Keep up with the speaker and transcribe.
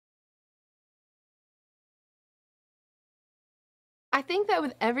I think that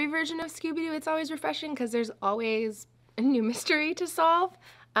with every version of Scooby-Doo, it's always refreshing because there's always a new mystery to solve.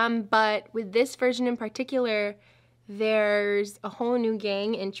 But with this version in particular, there's a whole new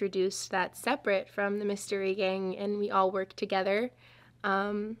gang introduced that's separate from the mystery gang, and we all work together.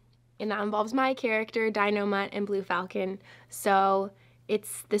 And that involves my character, Dynamite, and Blue Falcon. So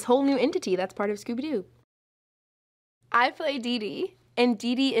it's this whole new entity that's part of Scooby-Doo. I play Dee Dee, and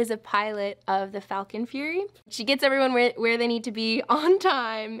Dee Dee is a pilot of the Falcon Fury. She gets everyone where they need to be on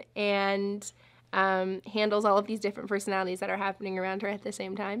time and handles all of these different personalities that are happening around her at the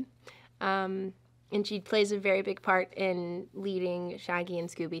same time. And she plays a very big part in leading Shaggy and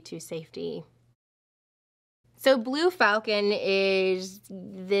Scooby to safety. So Blue Falcon is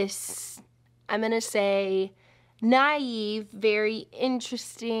this, I'm gonna say, naive, very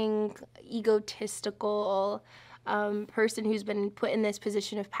interesting, egotistical person who's been put in this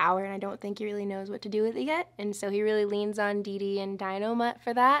position of power, and I don't think he really knows what to do with it yet. And so he really leans on Dee Dee and Dynamite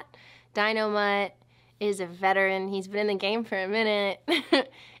for that. Dynamite is a veteran. He's been in the game for a minute.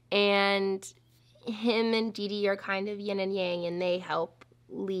 And him and Dee Dee are kind of yin and yang, and they help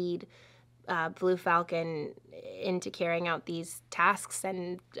lead Blue Falcon into carrying out these tasks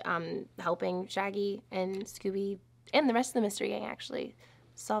and helping Shaggy and Scooby and the rest of the mystery gang actually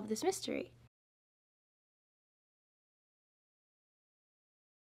solve this mystery.